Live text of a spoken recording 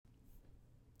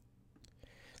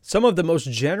Some of the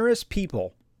most generous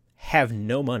people have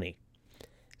no money.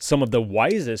 Some of the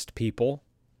wisest people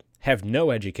have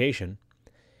no education.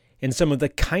 And some of the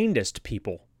kindest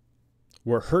people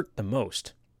were hurt the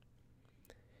most.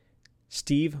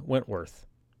 Steve Wentworth.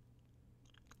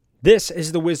 This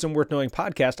is the Wisdom Worth Knowing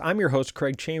podcast. I'm your host,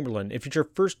 Craig Chamberlain. If it's your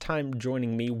first time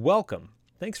joining me, welcome.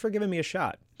 Thanks for giving me a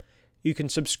shot. You can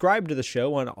subscribe to the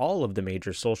show on all of the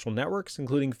major social networks,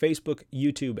 including Facebook,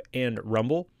 YouTube, and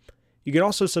Rumble. You can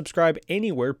also subscribe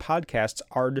anywhere podcasts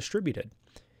are distributed.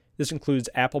 This includes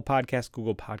Apple Podcasts,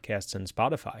 Google Podcasts, and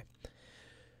Spotify.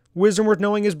 Wisdom Worth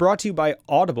Knowing is brought to you by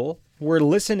Audible, where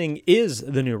listening is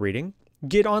the new reading.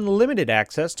 Get unlimited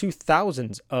access to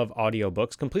thousands of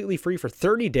audiobooks completely free for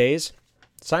 30 days.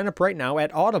 Sign up right now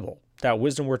at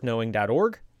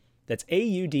audible.wisdomworthknowing.org. That's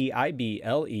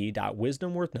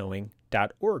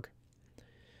audible.wisdomworthknowing.org.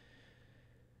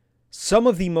 Some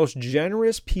of the most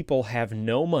generous people have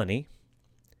no money.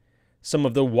 Some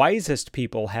of the wisest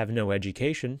people have no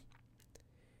education.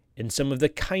 And some of the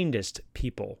kindest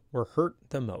people were hurt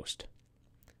the most.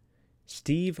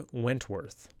 Steve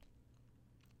Wentworth.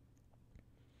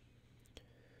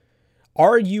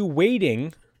 Are you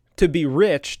waiting to be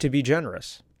rich to be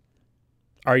generous?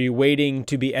 Are you waiting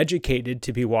to be educated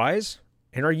to be wise?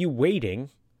 And are you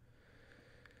waiting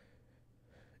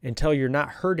until you're not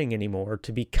hurting anymore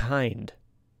to be kind?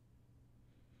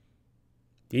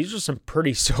 These are some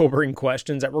pretty sobering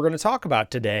questions that we're going to talk about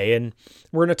today. And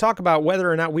we're going to talk about whether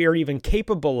or not we are even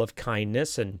capable of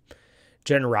kindness and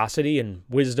generosity and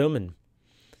wisdom, and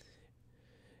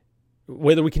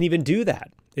whether we can even do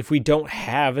that if we don't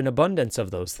have an abundance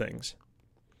of those things.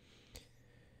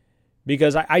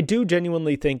 Because I do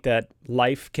genuinely think that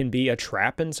life can be a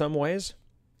trap in some ways,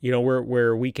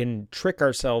 where we can trick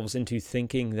ourselves into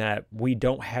thinking that we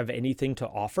don't have anything to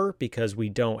offer because we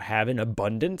don't have an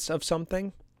abundance of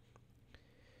something.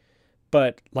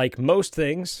 But like most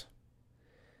things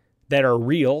that are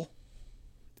real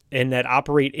and that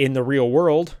operate in the real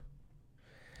world,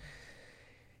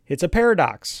 it's a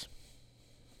paradox.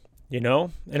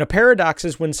 And a paradox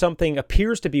is when something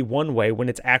appears to be one way when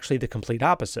it's actually the complete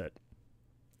opposite.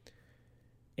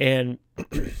 And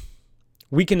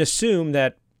we can assume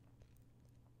that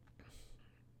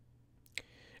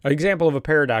an example of a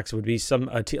paradox would be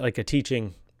like a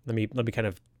teaching. Let me kind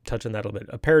of touch on that a little bit.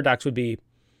 A paradox would be,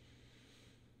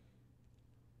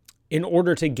 in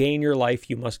order to gain your life,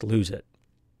 you must lose it.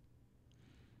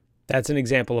 That's an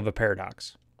example of a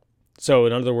paradox. So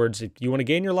in other words, if you want to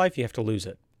gain your life, you have to lose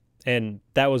it. And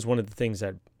that was one of the things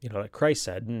that, that Christ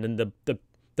said. And then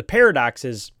the paradox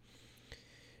is,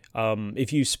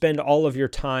 if you spend all of your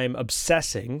time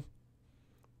obsessing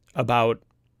about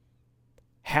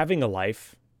having a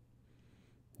life,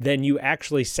 then you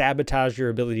actually sabotage your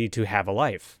ability to have a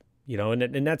life.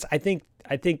 And that's, I think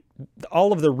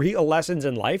all of the real lessons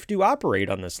in life do operate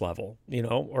on this level,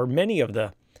 or many of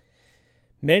the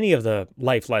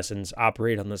life lessons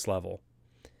operate on this level,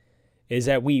 is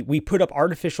that we put up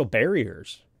artificial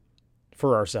barriers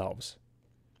for ourselves.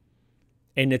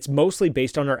 And it's mostly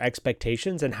based on our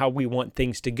expectations and how we want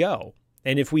things to go.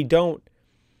 And if we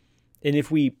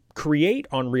create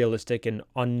unrealistic and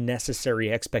unnecessary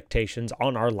expectations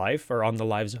on our life or on the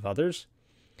lives of others,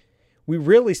 we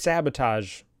really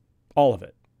sabotage all of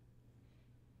it.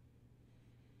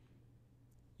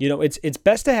 It's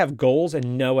best to have goals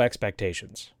and no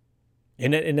expectations.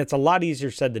 And it's a lot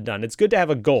easier said than done. It's good to have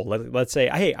a goal. Let's say,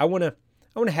 hey, I want to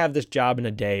have this job in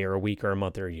a day or a week or a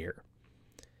month or a year.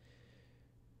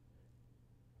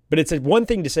 But it's one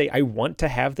thing to say, I want to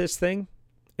have this thing.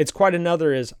 It's quite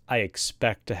another is, I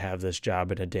expect to have this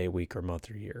job in a day, week, or month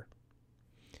or year.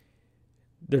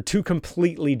 They're two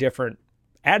completely different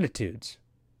attitudes.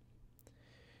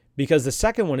 Because the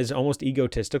second one is almost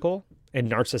egotistical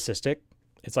and narcissistic.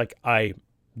 It's like, I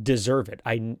deserve it.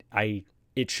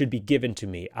 It should be given to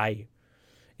me.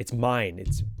 It's mine.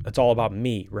 It's all about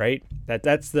me, right?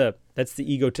 That's the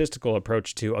egotistical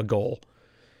approach to a goal.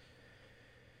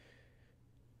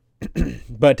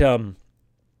 But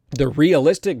the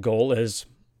realistic goal is,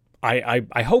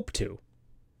 I hope to.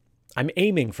 I'm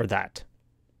aiming for that.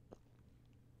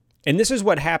 And this is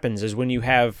what happens is when you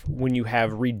have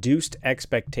reduced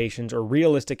expectations or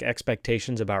realistic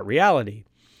expectations about reality,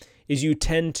 is you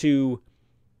tend to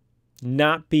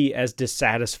not be as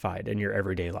dissatisfied in your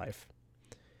everyday life.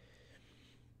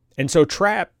 And so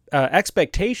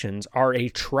expectations are a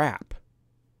trap.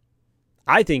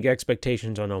 I think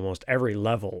expectations on almost every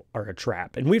level are a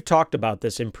trap. And we've talked about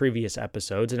this in previous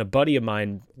episodes. And a buddy of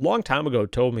mine a long time ago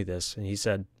told me this. And he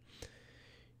said,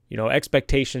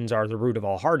 expectations are the root of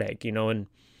all heartache, and,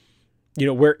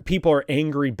 where people are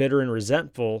angry, bitter, and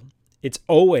resentful It's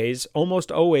always,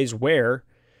 almost always, where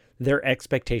their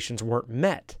expectations weren't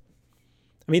met.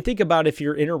 I mean, think about if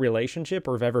you're in a relationship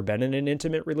or have ever been in an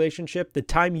intimate relationship, the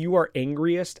time you are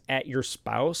angriest at your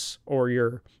spouse or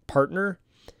your partner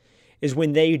is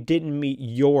when they didn't meet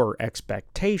your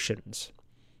expectations,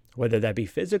 whether that be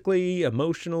physically,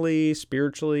 emotionally,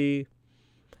 spiritually.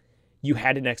 You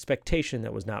had an expectation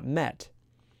that was not met.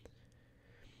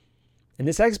 And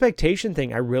this expectation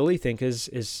thing, I really think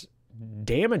is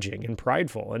damaging and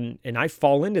prideful. And I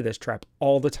fall into this trap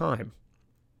all the time.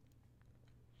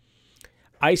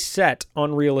 I set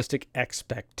unrealistic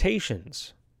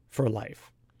expectations for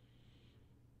life.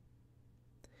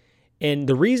 And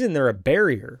the reason they're a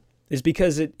barrier is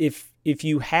because if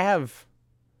you have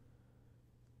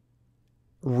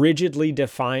rigidly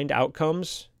defined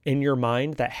outcomes in your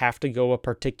mind that have to go a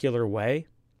particular way,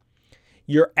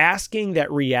 you're asking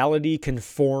that reality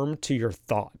conform to your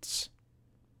thoughts.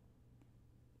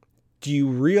 Do you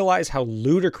realize how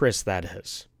ludicrous that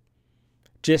is?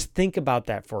 Just think about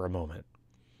that for a moment.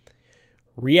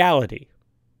 Reality,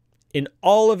 in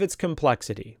all of its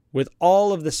complexity, with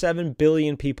all of the 7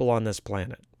 billion people on this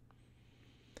planet,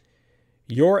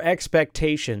 your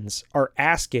expectations are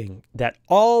asking that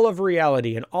all of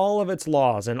reality and all of its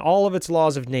laws and all of its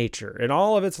laws of nature and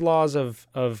all of its laws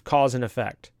of cause and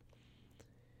effect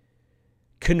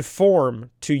conform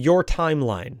to your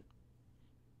timeline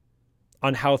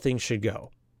on how things should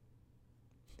go.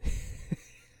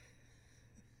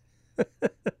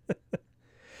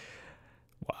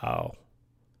 Wow.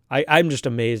 I'm just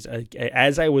amazed.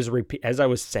 As I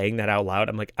was saying that out loud,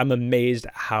 I'm amazed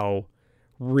how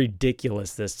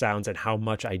ridiculous this sounds and how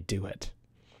much I do it.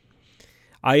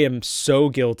 I am so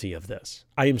guilty of this.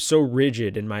 I am so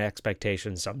rigid in my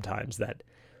expectations sometimes that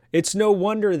it's no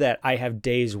wonder that I have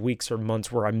days, weeks, or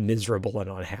months where I'm miserable and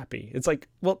unhappy. It's like,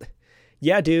 well,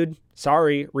 yeah, dude,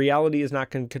 sorry. Reality is not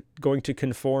going to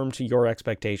conform to your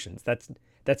expectations.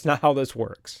 That's not how this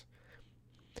works.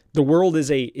 The world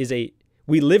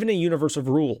we live in a universe of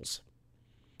rules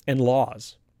and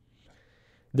laws.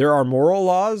 There are moral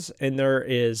laws and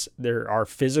there are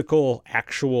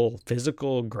actual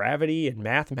physical gravity and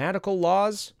mathematical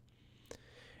laws.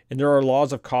 And there are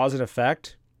laws of cause and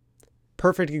effect.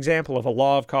 Perfect example of a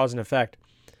law of cause and effect.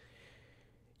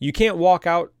 You can't walk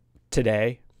out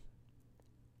today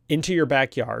into your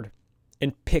backyard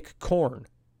and pick corn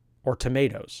or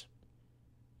tomatoes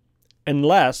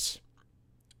unless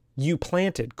you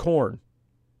planted corn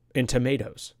and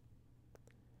tomatoes.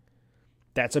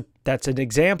 That's an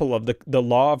example of the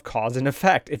law of cause and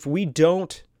effect. If we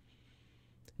don't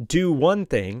do one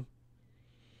thing,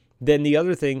 then the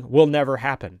other thing will never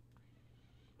happen.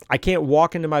 I can't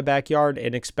walk into my backyard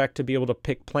and expect to be able to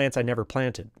pick plants I never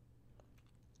planted.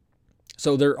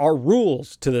 So there are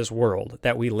rules to this world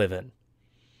that we live in.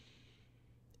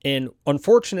 And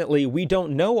unfortunately, we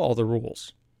don't know all the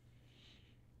rules.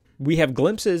 We have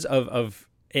glimpses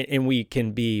and we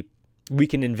can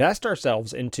invest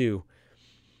ourselves into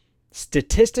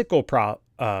statistical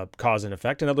cause and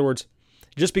effect. In other words,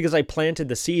 just because I planted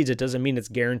the seeds, it doesn't mean it's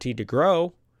guaranteed to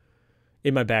grow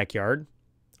in my backyard.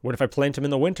 What if I plant them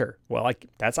in the winter? Well,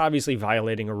 that's obviously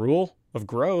violating a rule of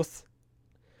growth.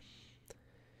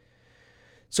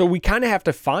 So we kind of have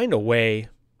to find a way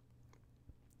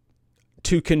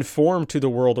to conform to the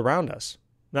world around us.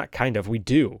 Not kind of, we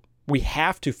do. We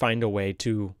have to find a way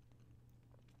to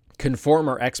conform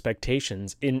our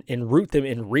expectations and root them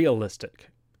in realistic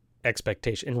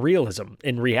expectation, in realism,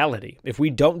 in reality. If we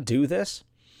don't do this,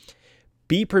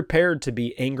 be prepared to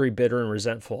be angry, bitter, and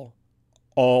resentful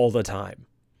all the time.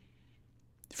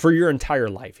 For your entire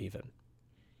life, even.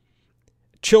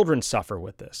 Children suffer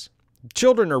with this.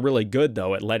 Children are really good,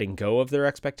 though, at letting go of their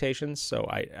expectations, so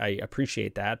I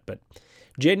appreciate that. But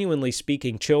genuinely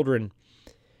speaking, children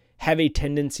have a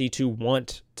tendency to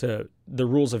want the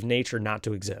rules of nature not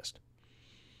to exist.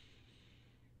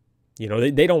 You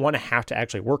know, they don't want to have to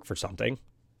actually work for something.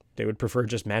 They would prefer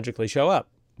just magically show up,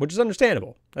 which is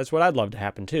understandable. That's what I'd love to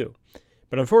happen too.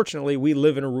 But unfortunately, we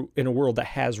live in a world that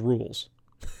has rules.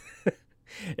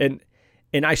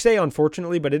 And I say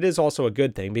unfortunately, but it is also a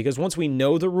good thing because once we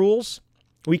know the rules,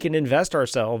 we can invest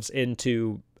ourselves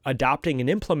into adopting and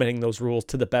implementing those rules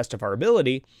to the best of our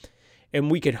ability,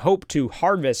 and we can hope to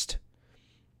harvest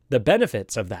the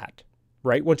benefits of that,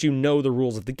 right? Once you know the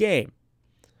rules of the game.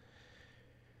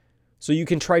 So you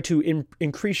can try to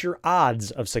increase your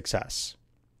odds of success.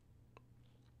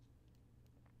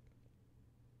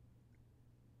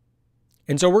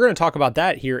 And so we're going to talk about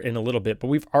that here in a little bit, but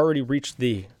we've already reached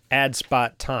the ad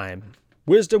spot time.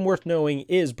 Wisdom Worth Knowing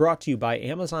is brought to you by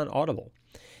Amazon Audible.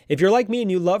 If you're like me and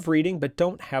you love reading but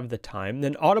don't have the time,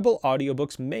 then Audible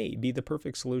audiobooks may be the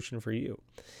perfect solution for you.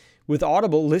 With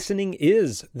Audible, listening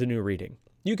is the new reading.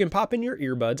 You can pop in your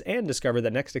earbuds and discover the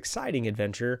next exciting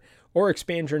adventure or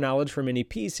expand your knowledge from any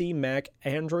PC, Mac,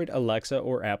 Android, Alexa,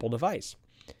 or Apple device.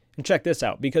 And check this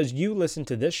out, because you listen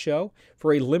to this show,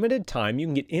 for a limited time, you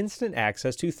can get instant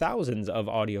access to thousands of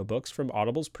audiobooks from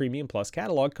Audible's Premium Plus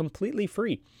catalog completely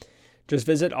free. Just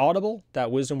visit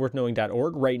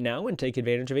audible.wisdomworthknowing.org right now and take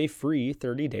advantage of a free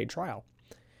 30-day trial.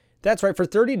 That's right, for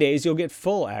 30 days, you'll get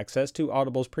full access to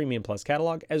Audible's Premium Plus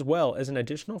catalog, as well as an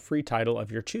additional free title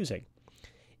of your choosing.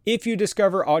 If you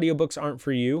discover audiobooks aren't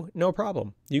for you, no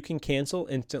problem. You can cancel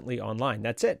instantly online.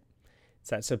 That's it.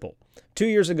 It's that simple. 2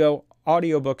 years ago,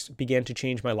 audiobooks began to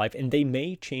change my life, and they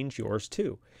may change yours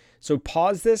too. So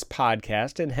pause this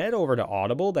podcast and head over to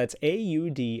Audible, that's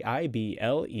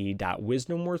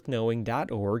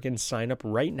audible.wisdomworthknowing.org, and sign up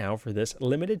right now for this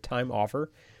limited time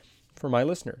offer for my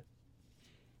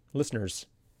listeners.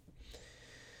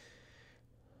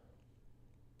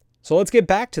 So let's get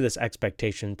back to this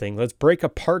expectation thing. Let's break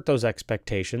apart those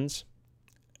expectations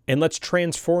and let's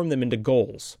transform them into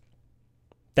goals.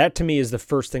 That to me is the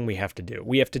first thing we have to do.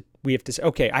 We have to say,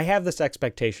 okay, I have this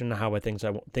expectation of how I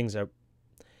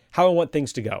want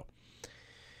things to go.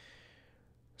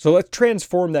 So let's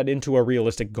transform that into a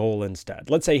realistic goal instead.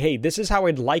 Let's say, hey, this is how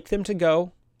I'd like them to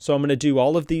go. So I'm going to do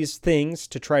all of these things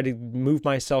to try to move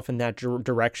myself in that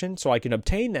direction so I can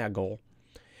obtain that goal.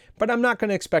 But I'm not going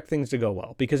to expect things to go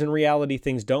well, because in reality,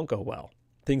 things don't go well.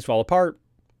 Things fall apart.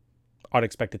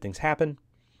 Unexpected things happen.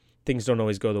 Things don't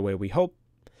always go the way we hope.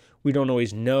 We don't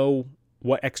always know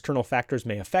what external factors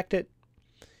may affect it.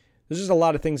 There's just a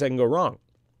lot of things that can go wrong.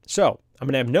 So I'm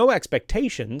going to have no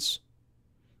expectations,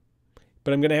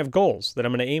 but I'm going to have goals that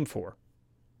I'm going to aim for.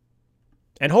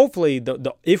 And hopefully,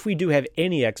 if we do have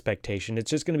any expectation, it's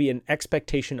just going to be an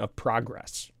expectation of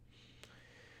progress.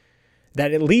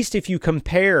 That at least if you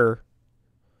compare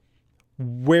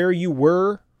where you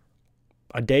were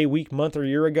a day, week, month, or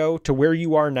year ago to where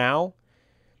you are now,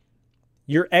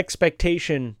 your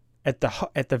expectation at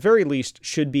the very least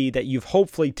should be that you've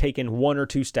hopefully taken 1 or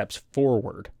 2 steps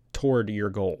forward toward your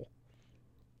goal.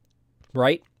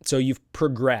 Right? So you've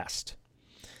progressed.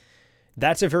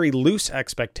 That's a very loose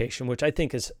expectation, which I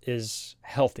think is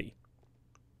healthy.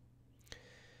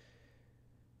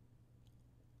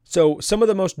 So some of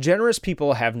the most generous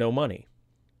people have no money.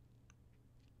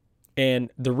 And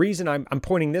the reason I'm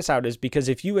pointing this out is because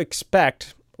if you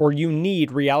expect or you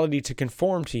need reality to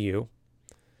conform to you,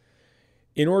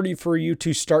 in order for you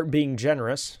to start being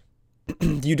generous,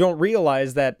 you don't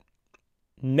realize that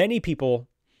many people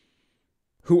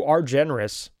who are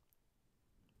generous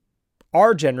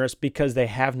because they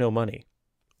have no money.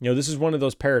 This is one of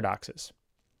those paradoxes.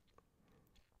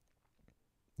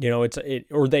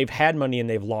 Or they've had money and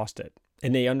they've lost it,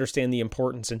 and they understand the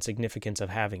importance and significance of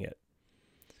having it.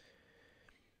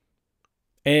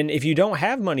 And if you don't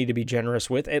have money to be generous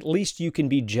with, at least you can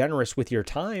be generous with your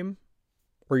time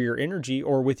or your energy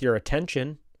or with your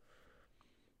attention.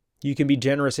 You can be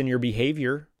generous in your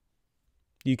behavior.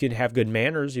 You can have good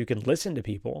manners. You can listen to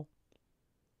people.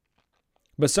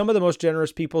 But some of the most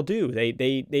generous people do.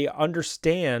 They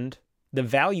understand the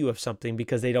value of something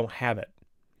because they don't have it.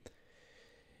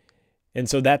 And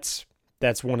so that's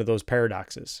one of those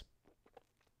paradoxes.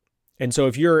 And so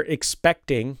if you're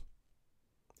expecting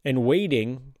and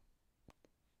waiting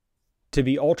to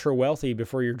be ultra wealthy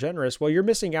before you're generous, well, you're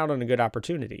missing out on a good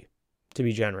opportunity to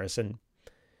be generous and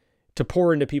to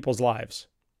pour into people's lives.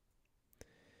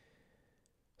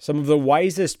 Some of the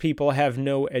wisest people have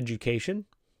no education.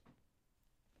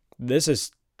 This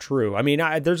is true. I mean,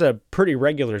 there's a pretty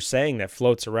regular saying that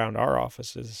floats around our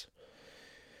offices.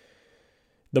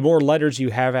 The more letters you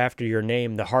have after your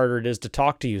name, the harder it is to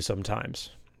talk to you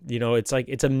sometimes.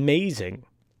 It's amazing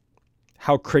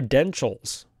how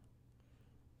credentials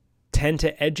tend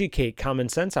to educate common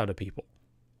sense out of people.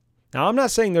 Now, I'm not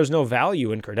saying there's no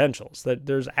value in credentials, that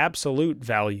there's absolute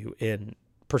value in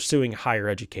pursuing higher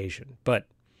education, but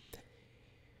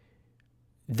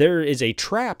there is a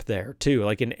trap there too,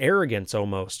 like an arrogance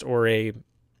almost, or a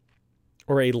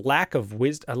lack of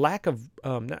wisdom,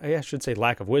 I should say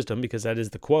lack of wisdom, because that is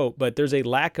the quote, but there's a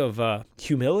lack of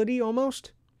humility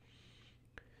almost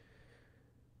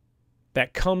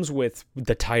that comes with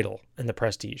the title and the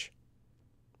prestige.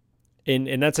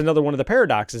 And that's another one of the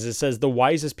paradoxes. It says the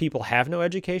wisest people have no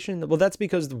education. Well, that's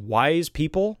because the wise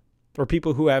people, or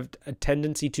people who have a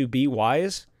tendency to be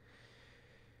wise,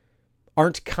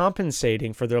 aren't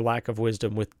compensating for their lack of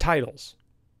wisdom with titles.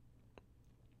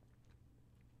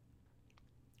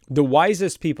 The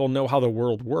wisest people know how the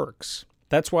world works.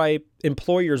 That's why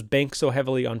employers bank so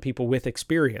heavily on people with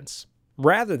experience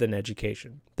rather than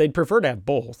education. They'd prefer to have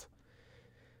both.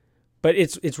 But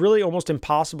it's really almost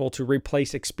impossible to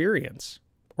replace experience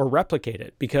or replicate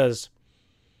it, because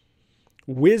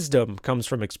wisdom comes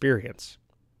from experience.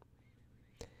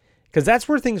 Because that's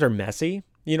where things are messy.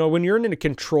 You know, when you're in a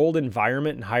controlled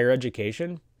environment in higher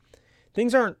education,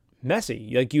 things aren't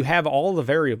messy. Like, you have all the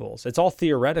variables. It's all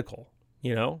theoretical,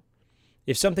 you know?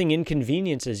 If something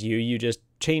inconveniences you, you just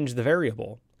change the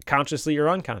variable, consciously or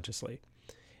unconsciously.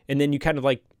 And then you kind of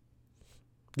like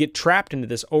get trapped into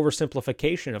this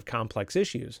oversimplification of complex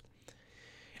issues.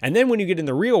 And then when you get in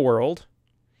the real world,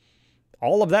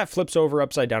 all of that flips over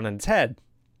upside down on its head.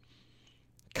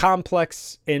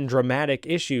 Complex and dramatic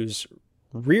issues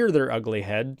rear their ugly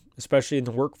head, especially in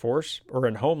the workforce or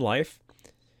in home life.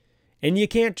 And you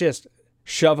can't just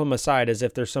shove them aside as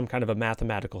if there's some kind of a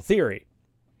mathematical theory.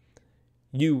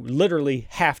 You literally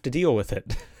have to deal with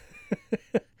it.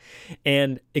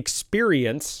 And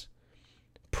experience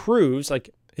proves,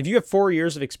 like, if you have 4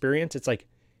 years of experience, it's like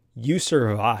you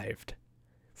survived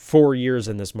 4 years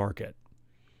in this market.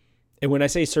 And when I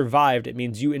say survived, it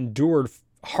means you endured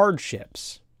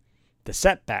hardships, the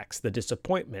setbacks, the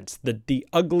disappointments, the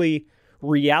ugly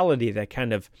reality that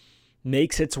kind of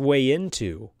makes its way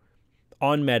into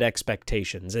unmet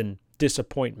expectations and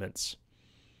disappointments.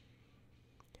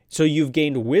 So you've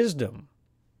gained wisdom,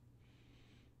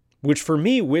 which for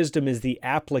me, wisdom is the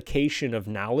application of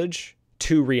knowledge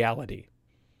to reality.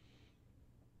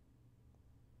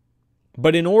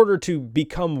 But in order to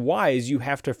become wise, you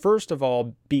have to first of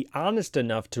all be honest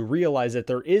enough to realize that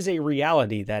there is a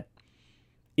reality that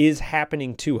is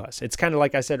happening to us. It's kind of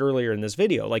like I said earlier in this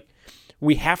video, like,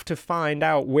 we have to find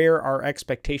out where our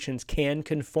expectations can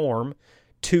conform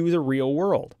to the real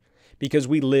world, because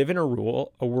we live in a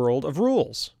world of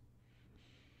rules.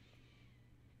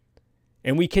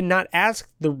 And we cannot ask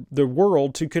the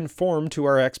world to conform to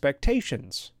our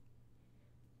expectations.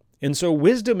 And so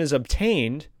wisdom is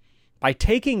obtained by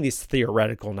taking this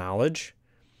theoretical knowledge,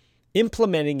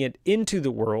 implementing it into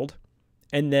the world,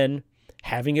 and then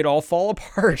having it all fall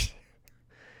apart.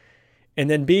 And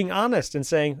then being honest and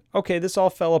saying, okay, this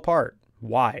all fell apart.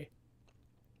 Why?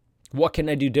 What can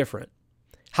I do different?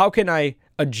 How can I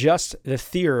adjust the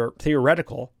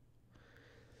theoretical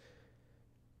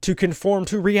to conform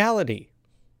to reality?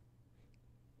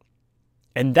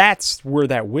 And that's where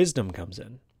that wisdom comes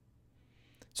in.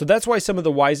 So that's why some of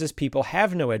the wisest people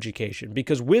have no education,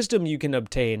 because wisdom you can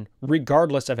obtain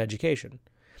regardless of education.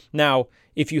 Now,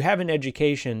 if you have an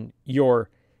education, your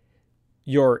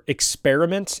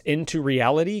experiments into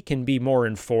reality can be more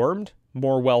informed,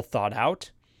 more well thought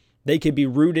out. They could be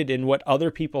rooted in what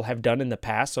other people have done in the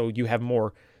past, so you have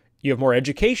more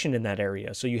education in that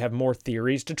area, so you have more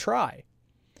theories to try.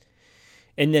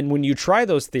 And then when you try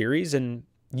those theories, and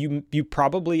you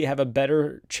probably have a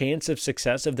better chance of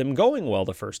success of them going well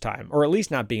the first time, or at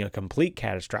least not being a complete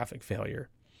catastrophic failure.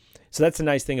 So that's the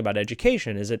nice thing about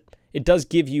education, is it does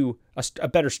give you a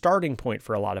better starting point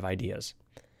for a lot of ideas.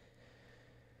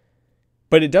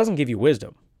 But it doesn't give you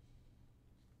wisdom.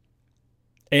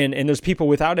 And there's people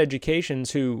without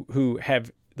educations who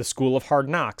have the school of hard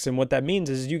knocks. And what that means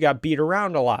is you got beat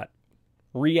around a lot.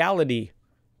 Reality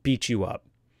beat you up.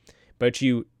 But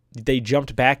they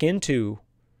jumped back into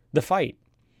the fight.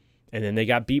 And then they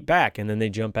got beat back. And then they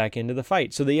jumped back into the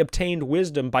fight. So they obtained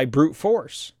wisdom by brute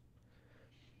force.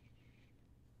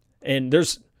 And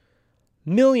there's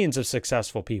millions of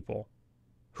successful people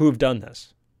who have done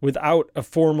this without a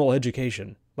formal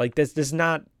education. Like, this does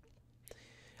not...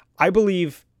 I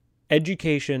believe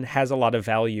education has a lot of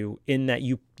value in that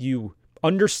you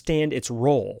understand its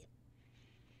role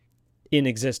in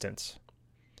existence.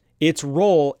 Its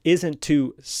role isn't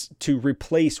to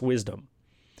replace wisdom.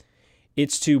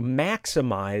 It's to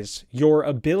maximize your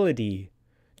ability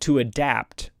to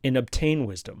adapt and obtain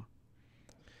wisdom.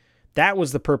 That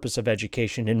was the purpose of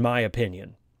education, in my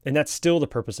opinion. And that's still the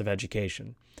purpose of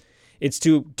education. It's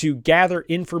to gather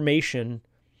information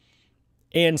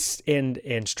and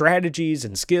strategies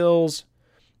and skills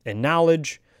and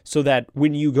knowledge, so that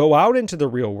when you go out into the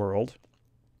real world,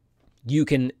 you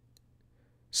can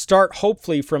start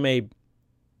hopefully from a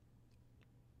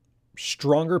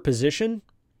stronger position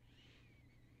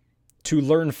to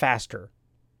learn faster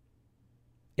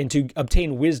and to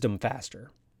obtain wisdom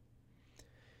faster.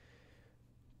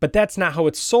 But that's not how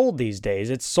it's sold these days.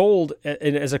 It's sold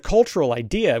as a cultural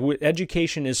idea.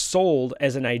 Education is sold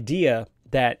as an idea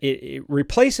that it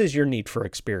replaces your need for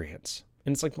experience.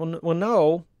 And it's like, well,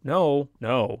 no.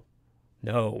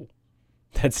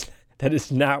 That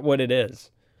is not what it is.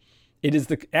 It is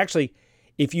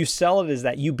if you sell it as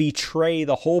that, you betray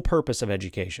the whole purpose of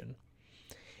education.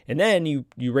 And then you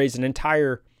raise an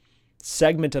entire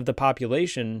segment of the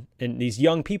population and these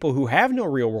young people who have no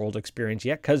real world experience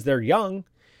yet because they're young.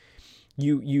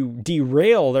 You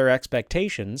derail their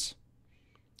expectations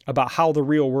about how the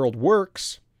real world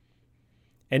works.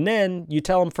 And then you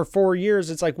tell them for 4 years,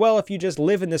 it's like, well, if you just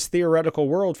live in this theoretical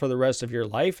world for the rest of your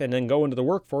life and then go into the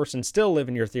workforce and still live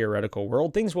in your theoretical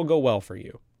world, things will go well for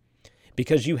you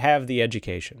because you have the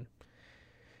education.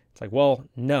 It's like, well,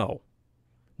 no.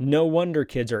 No wonder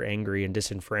kids are angry and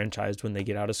disenfranchised when they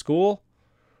get out of school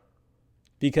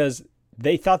because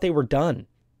they thought they were done.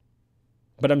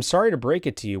 But I'm sorry to break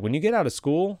it to you. When you get out of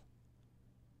school,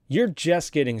 you're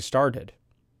just getting started.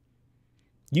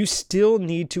 You still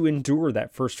need to endure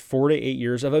that first 4 to 8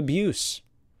 years of abuse.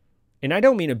 And I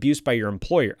don't mean abuse by your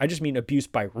employer. I just mean abuse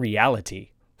by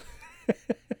reality.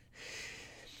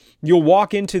 You'll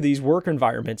walk into these work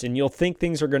environments and you'll think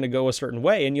things are going to go a certain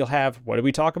way. And you'll have, what do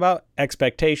we talk about?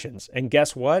 Expectations. And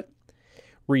guess what?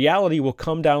 Reality will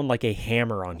come down like a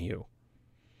hammer on you.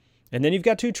 And then you've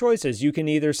got two choices. You can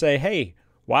either say, hey,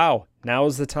 wow, now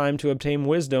is the time to obtain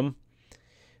wisdom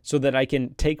so that I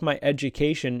can take my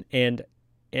education and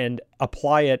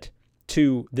apply it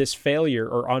to this failure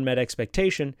or unmet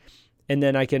expectation, and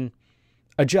then I can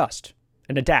adjust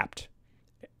and adapt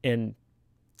and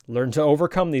learn to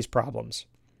overcome these problems.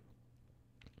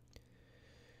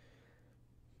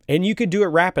 And you could do it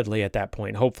rapidly at that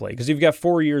point, hopefully, because you've got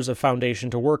 4 years of foundation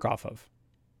to work off of.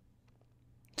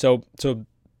 So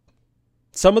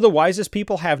some of the wisest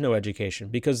people have no education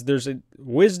because there's a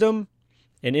wisdom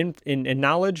and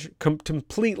knowledge,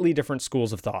 completely different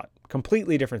schools of thought,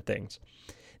 completely different things.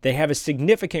 They have a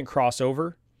significant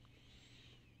crossover.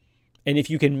 And if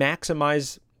you can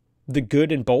maximize the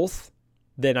good in both,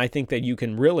 then I think that you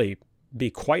can really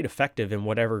be quite effective in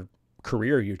whatever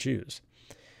career you choose.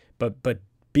 But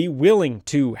be willing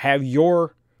to have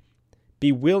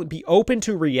be open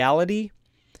to reality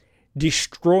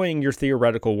destroying your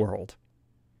theoretical world,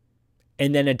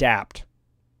 and then adapt.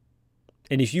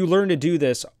 And if you learn to do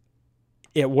this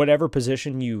at whatever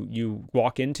position you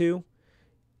walk into,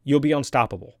 you'll be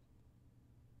unstoppable.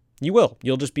 You will.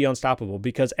 You'll just be unstoppable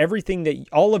because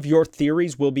all of your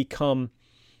theories will become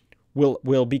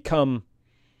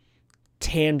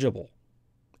tangible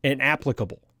and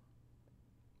applicable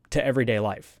to everyday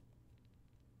life.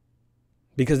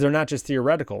 Because they're not just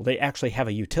theoretical, they actually have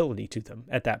a utility to them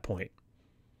at that point.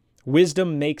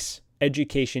 Wisdom makes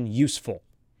education useful,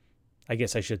 I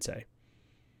guess I should say.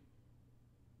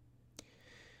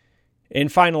 And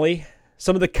finally,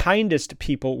 some of the kindest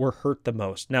people were hurt the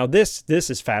most. Now, this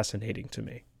is fascinating to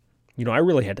me. I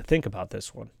really had to think about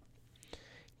this one.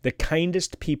 The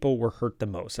kindest people were hurt the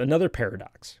most. Another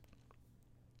paradox.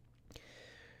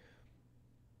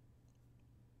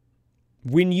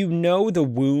 When you know the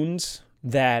wounds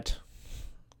that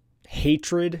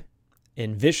hatred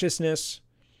and viciousness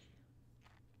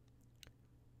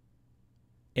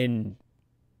and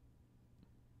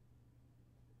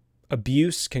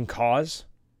abuse can cause,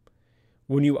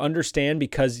 when you understand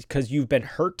because you've been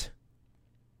hurt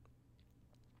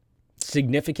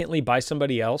significantly by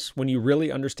somebody else, when you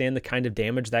really understand the kind of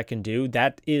damage that can do,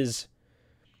 that is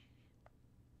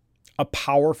a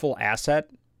powerful asset.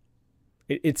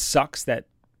 It sucks that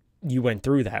you went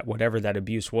through that, whatever that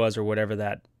abuse was or whatever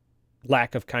that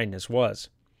lack of kindness was.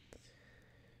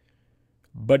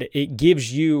 But it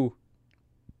gives you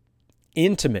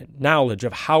intimate knowledge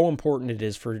of how important it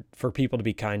is for people to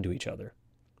be kind to each other.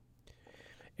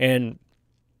 And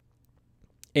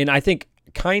I think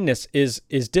kindness is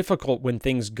difficult when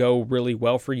things go really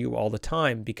well for you all the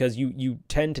time because you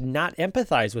tend to not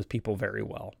empathize with people very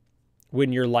well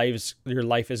when your life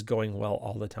is going well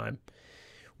all the time.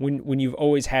 When you've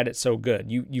always had it so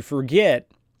good, you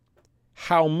forget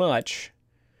how much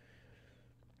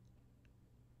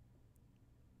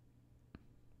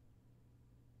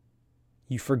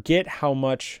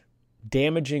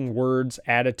damaging words,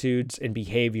 attitudes, and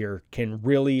behavior can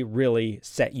really, really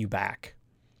set you back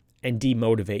and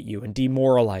demotivate you and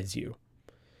demoralize you.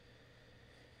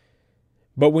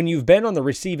 But when you've been on the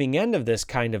receiving end of this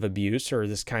kind of abuse or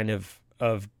this kind of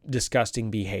disgusting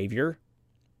behavior,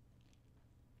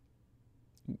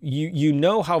 you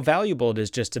know how valuable it is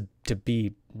just to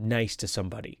be nice to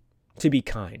somebody, to be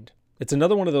kind. It's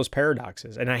another one of those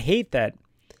paradoxes. And I hate that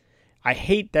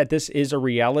this is a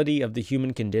reality of the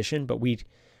human condition, but we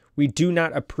do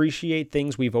not appreciate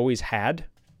things we've always had.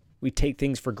 We take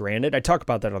things for granted. I talk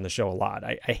about that on the show a lot.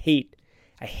 I hate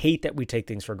that we take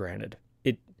things for granted.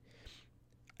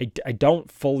 I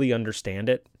don't fully understand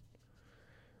it.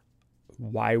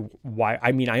 why,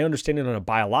 I mean, I understand it on a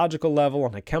biological level,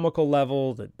 on a chemical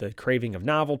level, the craving of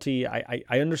novelty. I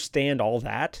understand all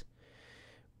that,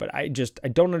 but I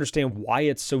don't understand why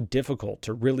it's so difficult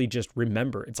to really just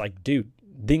remember. It's like, dude,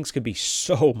 things could be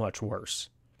so much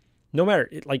worse. No matter,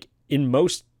 like in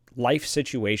most life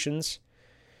situations,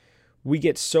 we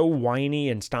get so whiny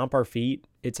and stomp our feet.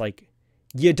 It's like,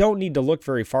 you don't need to look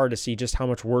very far to see just how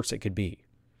much worse it could be.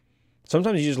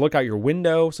 Sometimes you just look out your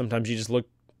window. Sometimes you just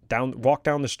walk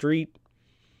down the street.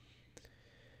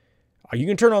 You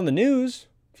can turn on the news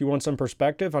if you want some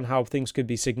perspective on how things could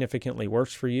be significantly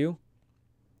worse for you.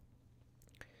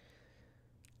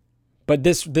 But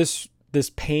this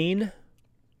pain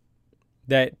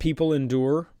that people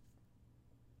endure,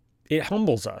 it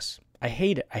humbles us. I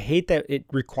hate it. I hate that it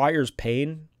requires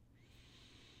pain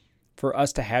for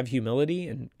us to have humility,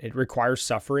 and it requires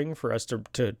suffering for us to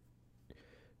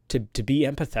be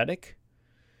empathetic.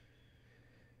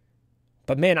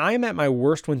 But man, I am at my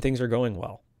worst when things are going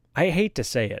well. I hate to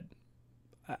say it.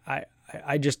 I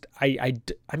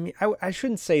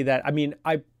shouldn't say that. I mean,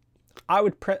 I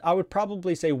would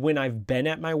probably say when I've been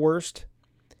at my worst,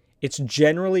 it's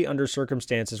generally under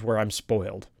circumstances where I'm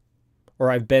spoiled,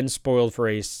 or I've been spoiled for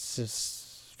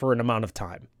an amount of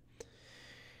time.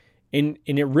 And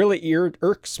it really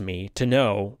irks me to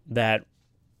know that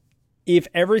if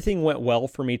everything went well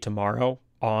for me tomorrow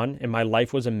on and my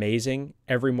life was amazing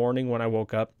every morning when I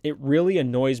woke up, it really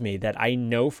annoys me that I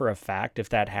know for a fact if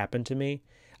that happened to me,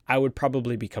 I would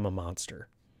probably become a monster.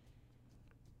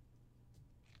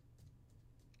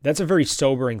 That's a very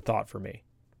sobering thought for me.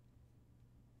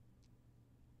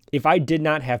 If I did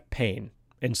not have pain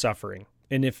and suffering,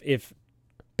 and if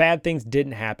bad things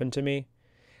didn't happen to me,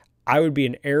 I would be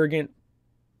an arrogant,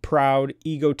 proud,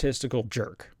 egotistical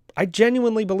jerk. I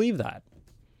genuinely believe that.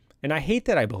 And I hate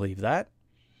that I believe that.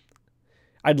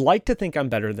 I'd like to think I'm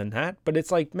better than that, but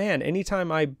it's like, man,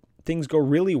 anytime things go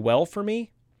really well for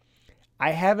me,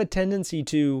 I have a tendency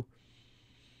to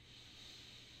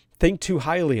think too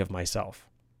highly of myself.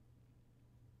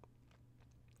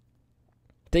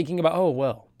 Thinking about, oh,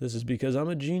 well, this is because I'm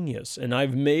a genius and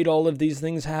I've made all of these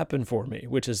things happen for me,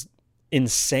 which is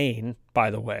insane,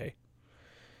 by the way.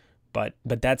 But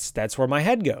that's where my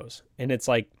head goes. And it's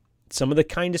like some of the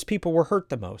kindest people were hurt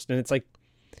the most. And it's like,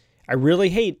 I really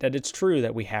hate that it's true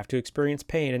that we have to experience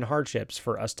pain and hardships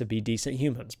for us to be decent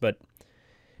humans. But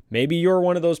maybe you're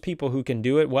one of those people who can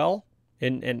do it well.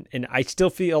 And I still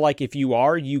feel like if you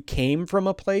are, you came from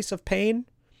a place of pain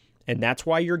and that's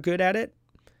why you're good at it.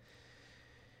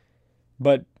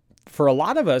 But for a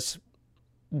lot of us,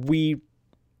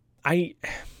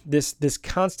 this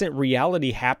constant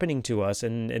reality happening to us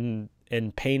and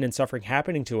pain and suffering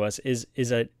happening to us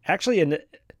it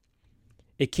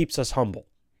keeps us humble.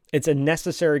 It's a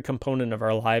necessary component of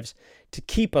our lives to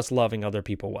keep us loving other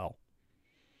people well.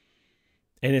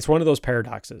 And it's one of those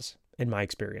paradoxes in my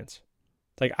experience.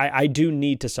 It's like I do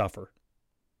need to suffer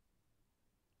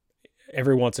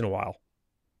every once in a while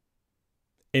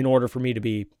in order for me to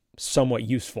be somewhat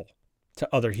useful to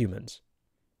other humans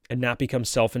and not become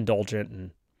self-indulgent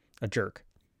and a jerk.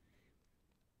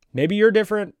 Maybe you're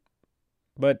different,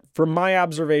 but from my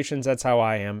observations, that's how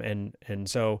I am. And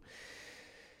so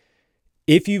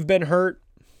if you've been hurt,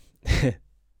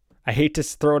 I hate to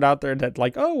throw it out there that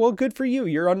like, oh, well, good for you.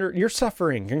 You're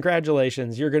suffering.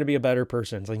 Congratulations. You're going to be a better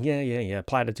person. It's like, yeah.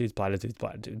 Platitudes.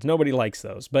 Nobody likes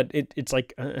those, but it's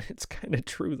like, it's kind of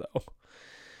true though.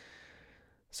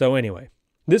 So anyway,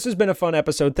 this has been a fun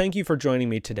episode. Thank you for joining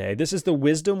me today. This is the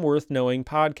Wisdom Worth Knowing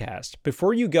podcast.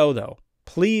 Before you go though,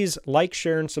 please like,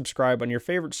 share, and subscribe on your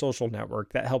favorite social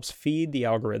network. That helps feed the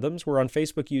algorithms. We're on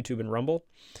Facebook, YouTube, and Rumble.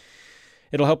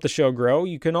 It'll help the show grow.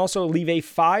 You can also leave a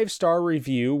 5-star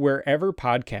review wherever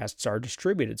podcasts are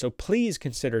distributed. So please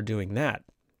consider doing that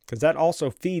because that also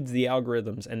feeds the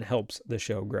algorithms and helps the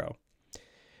show grow.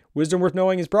 Wisdom Worth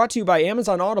Knowing is brought to you by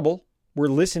Amazon Audible, where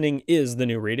listening is the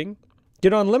new reading.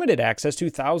 Get unlimited access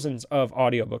to thousands of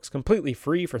audiobooks completely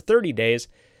free for 30 days.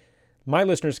 My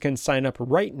listeners can sign up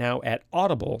right now at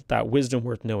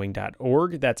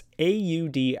audible.wisdomworthknowing.org. That's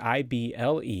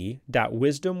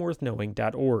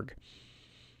audible.wisdomworthknowing.org.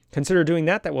 Consider doing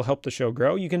that. That will help the show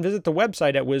grow. You can visit the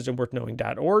website at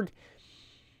wisdomworthknowing.org.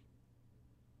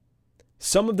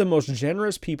 Some of the most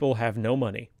generous people have no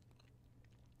money.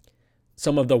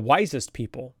 Some of the wisest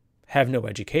people have no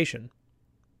education.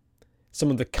 Some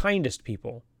of the kindest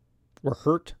people were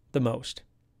hurt the most.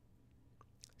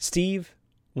 Steve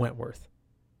Wentworth.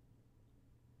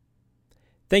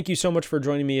 Thank you so much for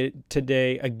joining me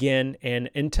today again. And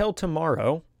until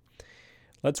tomorrow,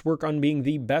 let's work on being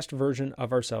the best version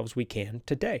of ourselves we can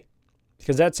today,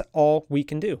 because that's all we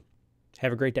can do.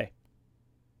 Have a great day.